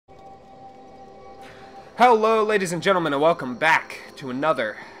Hello, ladies and gentlemen, and welcome back to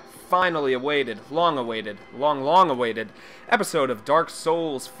another finally awaited, long-awaited episode of Dark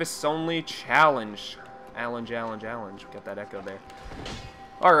Souls Fists Only Challenge. Challenge. We got that echo there.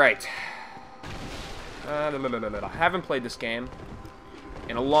 Alright. I haven't played this game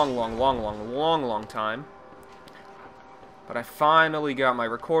in a long time. But I finally got my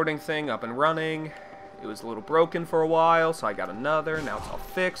recording thing up and running. It was a little broken for a while, so I got another. Now it's all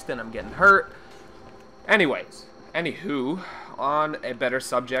fixed, and I'm getting hurt. Anyways, anywho, on a better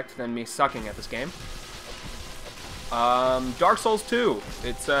subject than me sucking at this game. Dark Souls 2.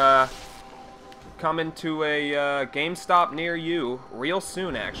 It's coming to a GameStop near you real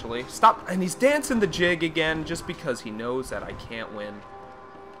soon, actually. Stop, and he's dancing the jig again just because he knows that I can't win.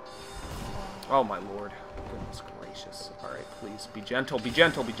 Oh my lord, goodness gracious. Alright, please, be gentle, be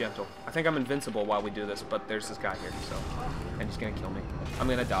gentle, be gentle. I think I'm invincible while we do this, but there's this guy here, so... And he's gonna kill me. I'm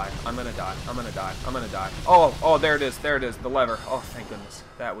gonna die. I'm gonna die. I'm gonna die. I'm gonna die. Oh, there it is. There it is. The lever. Oh, thank goodness.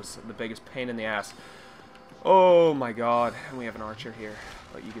 That was the biggest pain in the ass. Oh my god. And we have an archer here.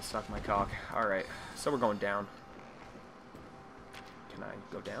 But you can suck my cock. Alright. So we're going down. Can I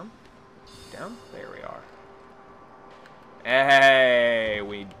go down? Down? There we are. Hey,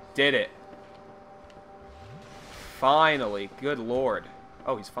 we did it. Finally. Good lord.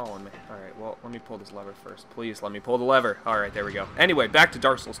 Oh, he's following me. Alright, well, let me pull this lever first. Please, let me pull the lever. Alright, there we go. Anyway, back to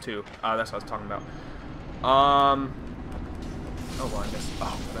Dark Souls 2. That's what I was talking about. Oh, well, I missed.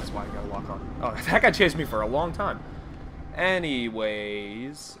 Oh, that's why I gotta lock on. Oh, that guy chased me for a long time.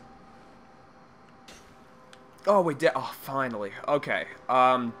 Anyways. Oh, we did. Oh, finally. Okay.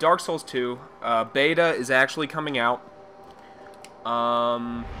 Dark Souls 2. Beta is actually coming out.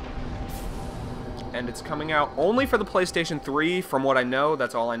 And it's coming out only for the PlayStation 3, from what I know.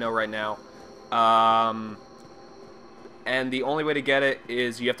 That's all I know right now. And the only way to get it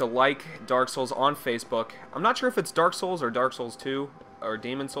is you have to like Dark Souls on Facebook. I'm not sure if it's Dark Souls or Dark Souls 2, or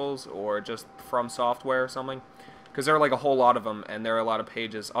Demon Souls, or just From Software or something. Because there are like a whole lot of them, and there are a lot of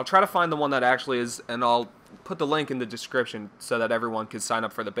pages. I'll try to find the one that actually is, and I'll put the link in the description so that everyone can sign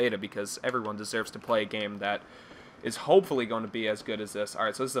up for the beta, because everyone deserves to play a game that is hopefully going to be as good as this.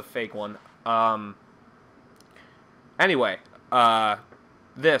 Alright, so this is a fake one. Anyway,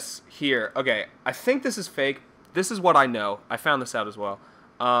 this here. Okay, I think this is fake. This is what I know. I found this out as well.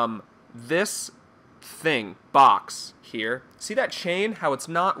 This thing, box here. See that chain? How it's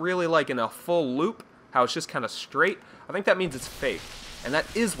not really like in a full loop? How it's just kind of straight? I think that means it's fake. And that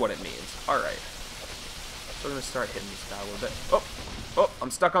is what it means. Alright. So we're going to start hitting this guy a little bit. Oh, I'm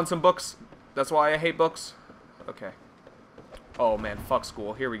stuck on some books. That's why I hate books. Okay. Oh man, fuck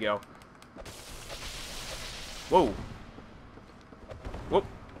school. Here we go. Whoa. Whoop.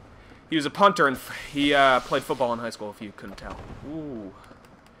 He was a punter, and he played football in high school, if you couldn't tell. Ooh.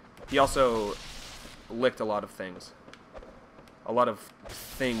 He also licked a lot of things. A lot of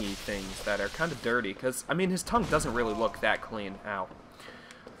thingy things that are kind of dirty, because, I mean, his tongue doesn't really look that clean. Ow.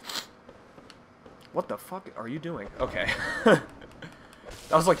 What the fuck are you doing? Okay. That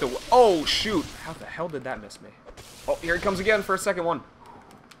was like the... Oh, shoot. How the hell did that miss me? Oh, here he comes again for a second one.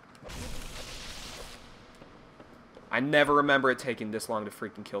 I never remember it taking this long to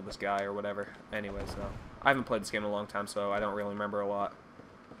freaking kill this guy or whatever. Anyways, I haven't played this game in a long time, so I don't really remember a lot.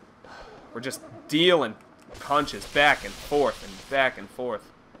 We're just dealing punches back and forth and back and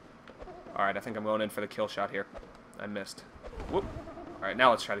forth. Alright, I think I'm going in for the kill shot here. I missed. Whoop. Alright, now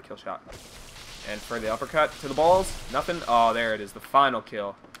let's try the kill shot. And for the uppercut to the balls, nothing. Oh, there it is, the final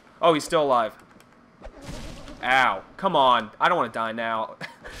kill. Oh, he's still alive. Ow. Come on. I don't want to die now.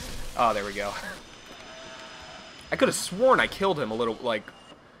 Oh, there we go. I could have sworn I killed him a little, like,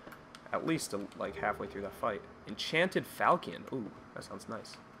 at least, like, halfway through that fight. Enchanted Falcon. Ooh, that sounds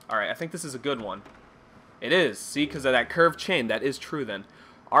nice. Alright, I think this is a good one. It is. See, because of that curved chain. That is true, then.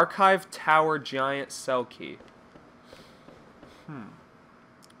 Archive Tower Giant Cell Key.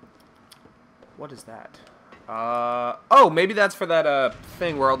 What is that? Oh, maybe that's for that,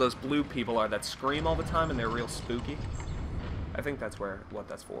 thing where all those blue people are that scream all the time and they're real spooky. I think that's what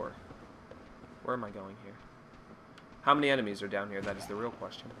that's for. Where am I going here? How many enemies are down here? That is the real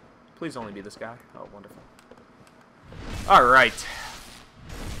question. Please only be this guy. Oh, wonderful. Alright.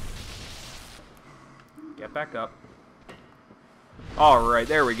 Get back up. Alright,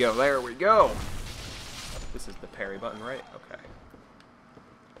 there we go. There we go. This is the parry button, right? Okay.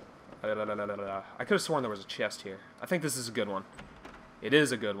 I could have sworn there was a chest here. I think this is a good one. It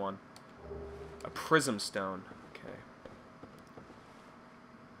is a good one. A prism stone. Okay.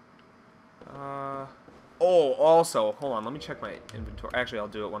 Oh, also, hold on, let me check my inventory. Actually, I'll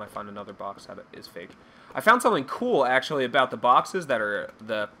do it when I find another box that is fake. I found something cool, actually, about the boxes that are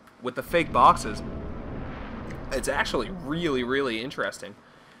with the fake boxes. It's actually really, really interesting.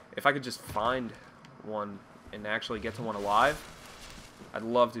 If I could just find one and actually get to one alive, I'd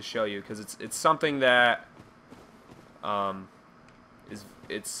love to show you, because it's something that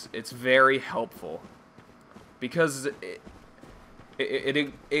it's very helpful, because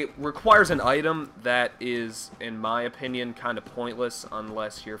it requires an item that is, in my opinion, kind of pointless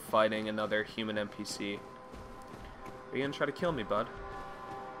unless you're fighting another human NPC. Are you gonna try to kill me, bud?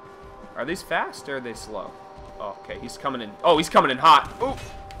 Are these fast or are they slow? Oh, okay, he's coming in. Oh, he's coming in hot. Ooh.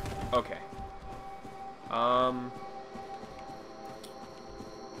 Okay.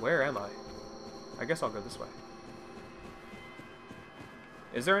 Where am I? I guess I'll go this way.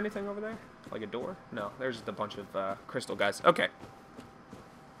 Is there anything over there? Like a door? No, there's just a bunch of crystal guys. Okay.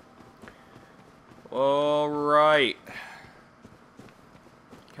 Alright.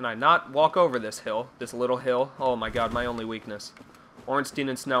 Can I not walk over this hill? This little hill? Oh my god, my only weakness. Ornstein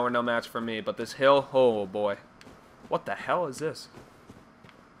and snow are no match for me, but this hill, oh boy. What the hell is this?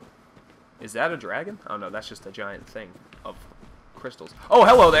 Is that a dragon? Oh no, that's just a giant thing of crystals. Oh,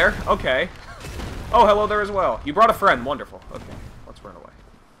 hello there. Okay. Oh, hello there as well. You brought a friend. Wonderful. Okay, let's run away.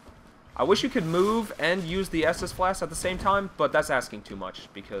 I wish you could move and use the Estus Flask at the same time, but that's asking too much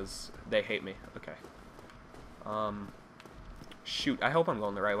because they hate me. Okay. Shoot, I hope I'm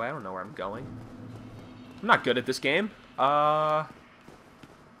going the right way. I don't know where I'm going. I'm not good at this game. Hell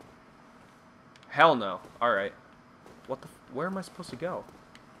no. Alright. What the where am I supposed to go?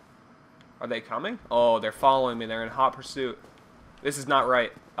 Are they coming? Oh, they're following me. They're in hot pursuit. This is not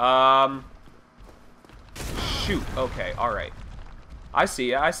right. Shoot. Okay, alright. I see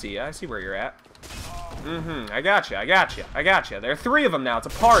ya, I see ya. I see where you're at. I gotcha, I gotcha, I gotcha. There are 3 of them now. It's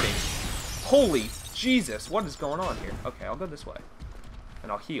a party. Holy Jesus, what is going on here? Okay, I'll go this way.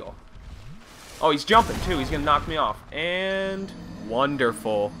 And I'll heal. Oh, he's jumping too. He's gonna knock me off. And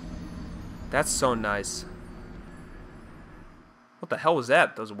wonderful. That's so nice. What the hell was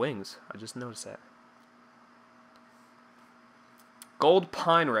that? Those wings. I just noticed that. Gold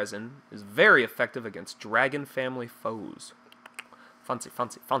pine resin is very effective against dragon family foes. Fancy,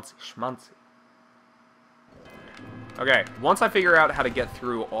 fancy, fancy, schmancy. Okay, once I figure out how to get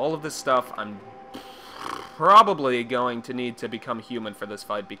through all of this stuff, I'm probably going to need to become human for this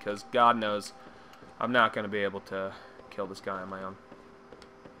fight, because God knows I'm not going to be able to kill this guy on my own.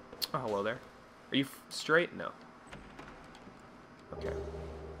 Oh, hello there. Are you straight? No. Okay.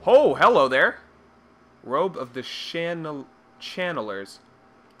 Oh, hello there. Robe of the Channelers.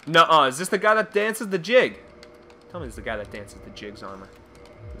 Nuh-uh, is this the guy that dances the jig? Tell me it's the guy that dances the jig's armor.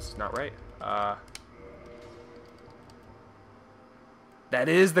 This is not right. That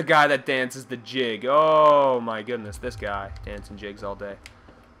is the guy that dances the jig. Oh my goodness, this guy dancing jigs all day.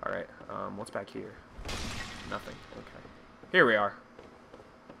 Alright, what's back here? Nothing. Okay. Here we are.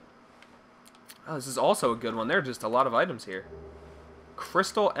 Oh, this is also a good one. There are just a lot of items here.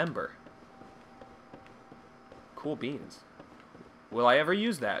 Crystal Ember. Cool beans. Will I ever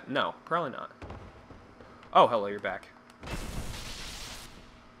use that? No, probably not. Oh, hello, you're back.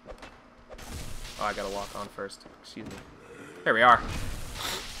 Oh, I gotta lock on first. Excuse me. Here we are.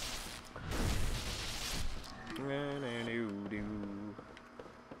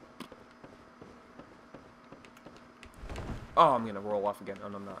 Oh, I'm gonna roll off again. Oh,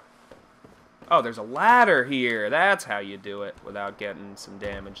 no, I'm not. Oh, there's a ladder here. That's how you do it without getting some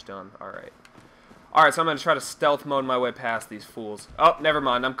damage done. Alright. Alright, so I'm gonna try to stealth mode my way past these fools. Oh, never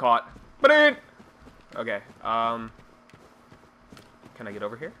mind. I'm caught. Okay. Can I get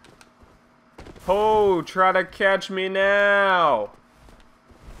over here? Oh, try to catch me now.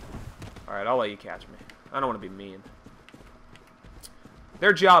 Alright, I'll let you catch me. I don't want to be mean.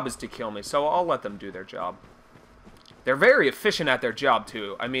 Their job is to kill me, so I'll let them do their job. They're very efficient at their job,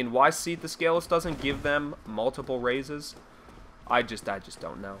 too. I mean, why Seat the Scaleless doesn't give them multiple raises? I just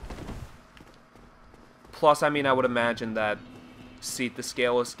don't know. Plus, I mean, I would imagine that Seat the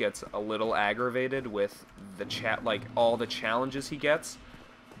Scaleless gets a little aggravated with the all the challenges he gets.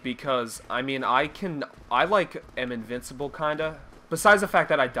 Because, I mean, I like, am invincible, kinda. Besides the fact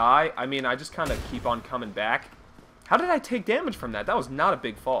that I die, I mean, I just kind of keep on coming back. How did I take damage from that? That was not a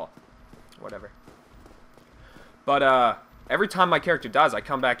big fall. Whatever. But, every time my character dies, I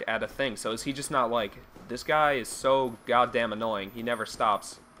come back at a thing. So is he just not like, this guy is so goddamn annoying, he never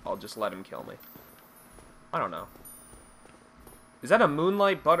stops. I'll just let him kill me. I don't know. Is that a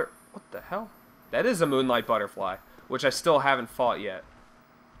moonlight butter... What the hell? That is a moonlight butterfly, which I still haven't fought yet.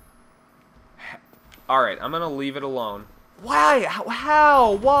 Alright, I'm gonna leave it alone. Why?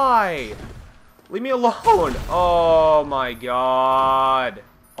 How? Why? Leave me alone. Oh my god.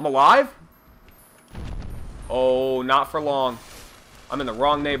 I'm alive? Oh, not for long. I'm in the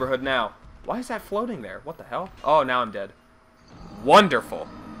wrong neighborhood now. Why is that floating there? What the hell? Oh, now I'm dead. Wonderful.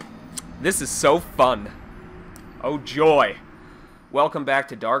 This is so fun. Oh, joy. Welcome back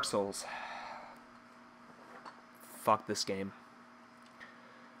to Dark Souls. Fuck this game.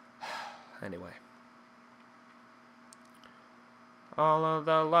 Anyway. All of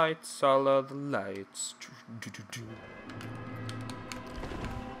the lights, all of the lights.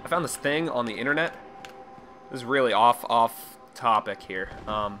 I found this thing on the internet. This is really off topic here.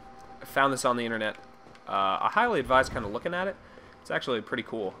 I found this on the internet. I highly advise kind of looking at it. It's actually pretty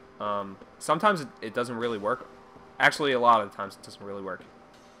cool. Sometimes it doesn't really work. Actually, a lot of the times it doesn't really work.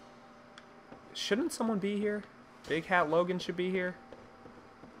 Shouldn't someone be here? Big Hat Logan should be here.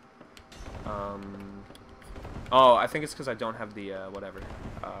 Oh, I think it's because I don't have the, whatever.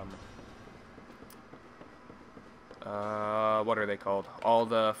 What are they called? All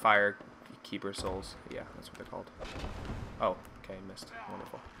the Firekeeper souls. Yeah, that's what they're called. Oh, okay, missed.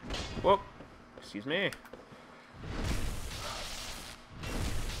 Wonderful. Whoop! Excuse me.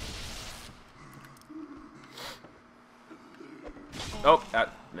 Oh,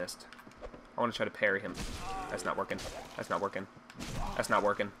 that missed. I want to try to parry him. That's not working. That's not working. That's not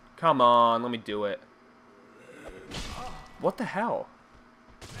working. Come on, let me do it. What the hell?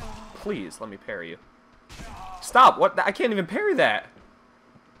 Please, let me parry you. Stop! What? I can't even parry that!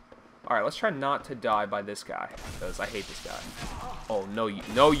 Alright, let's try not to die by this guy, because I hate this guy. Oh, no,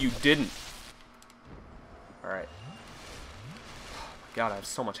 you didn't! Alright. God, I have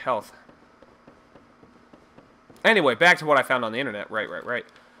so much health. Anyway, back to what I found on the internet. Right.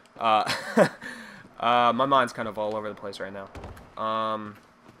 My mind's kind of all over the place right now.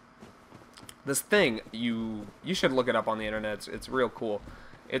 This thing, you should look it up on the internet. It's real cool.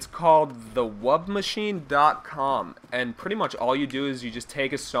 It's called thewubmachine.com, and pretty much all you do is you just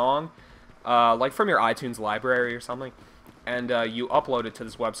take a song, like from your iTunes library or something, and you upload it to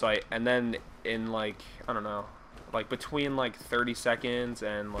this website, and then in like, I don't know, like between like 30 seconds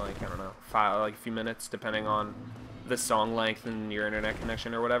and like, I don't know, like a few minutes, depending on the song length and your internet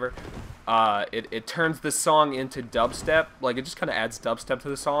connection or whatever, it turns the song into dubstep. Like, it just kind of adds dubstep to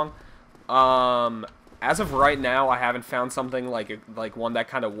the song. As of right now, I haven't found something like one that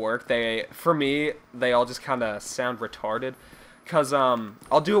kind of worked. For me, they all just kind of sound retarded, cause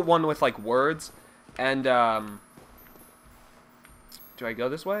I'll do it one with like words, and do I go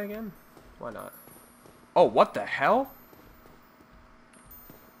this way again? Why not? Oh, what the hell?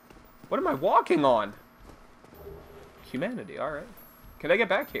 What am I walking on? Humanity, alright. Can I get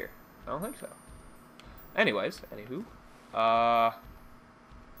back here? I don't think so. Anyways, anywho.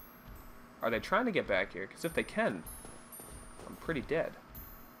 Are they trying to get back here? Because if they can, I'm pretty dead.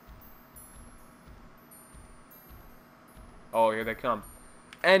 Oh, here they come.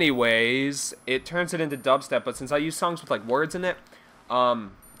 Anyways, it turns it into dubstep, but since I use songs with like words in it,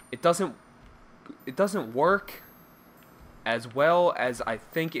 it doesn't work as well as I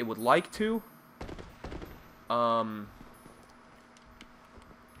think it would like to.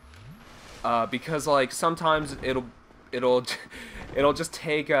 Because like sometimes it'll just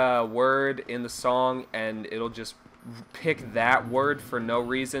take a word in the song and it'll just pick that word for no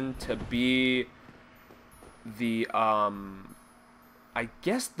reason to be the I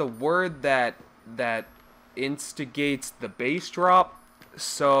guess the word that instigates the bass drop.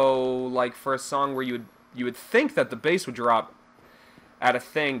 So like for a song where you would think that the bass would drop at a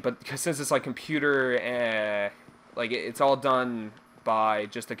thing, but because since it's like computer, like it's all done by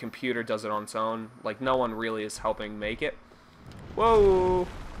just the computer does it on its own. Like no one really is helping make it. Whoa.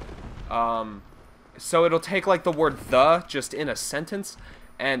 So it'll take like the word "the" just in a sentence,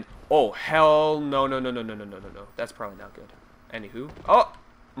 and oh hell no. That's probably not good. Anywho, oh,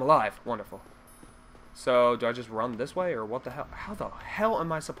 I'm alive. Wonderful. So do I just run this way or what the hell? How the hell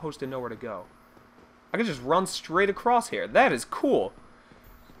am I supposed to know where to go? I can just run straight across here. That is cool.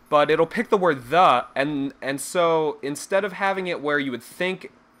 But it'll pick the word "the," and so instead of having it where you would think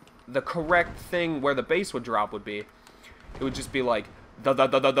the correct thing where the bass would drop would be, it would just be like and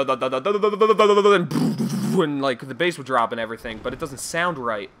like the bass would drop and everything, but it doesn't sound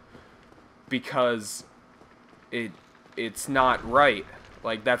right because it's not right.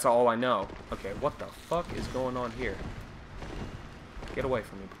 Like that's all I know. Okay, what the fuck is going on here? Get away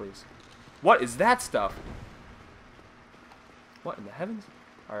from me, please. What is that stuff? What in the heavens?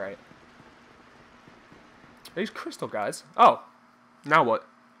 Alright. These crystal guys. Oh. Now what?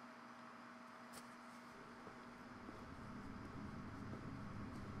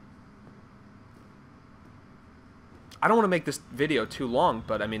 I don't want to make this video too long,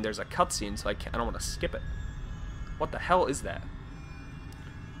 but I mean there's a cutscene, so I don't want to skip it. What the hell is that?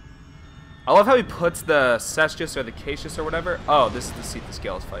 I love how he puts the Cestius or the Cassius or whatever. Oh, this is the Seath the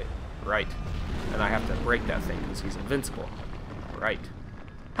Scales fight. Right. And I have to break that thing because he's invincible. Right.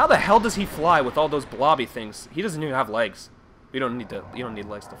 How the hell does he fly with all those blobby things? He doesn't even have legs. You don't need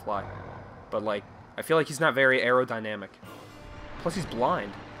legs to fly. But like, I feel like he's not very aerodynamic. Plus he's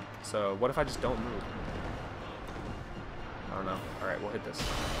blind. So what if I just don't move? I don't know. Alright, we'll hit this.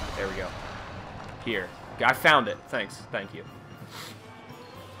 There we go. Here. I found it. Thanks. Thank you.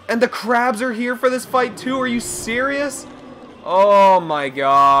 And the crabs are here for this fight too? Are you serious? Oh my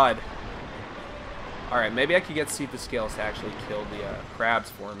god. Alright, maybe I could get Seat the Scales to actually kill the crabs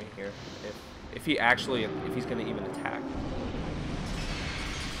for me here. If he's going to even attack.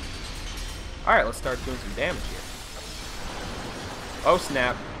 Alright, let's start doing some damage here. Oh,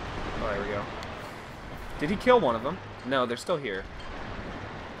 snap. Oh, there we go. Did he kill one of them? No, they're still here.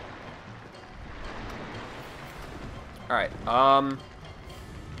 Alright,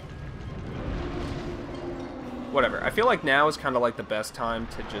 whatever. I feel like now is kind of like the best time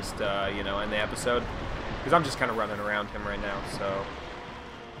to just, you know, end the episode. Because I'm just kind of running around him right now, so...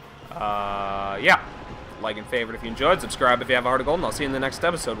 yeah. Like and favorite if you enjoyed. Subscribe if you have a heart of gold, and I'll see you in the next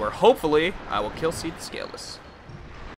episode where hopefully I will kill Seat the Scaleless.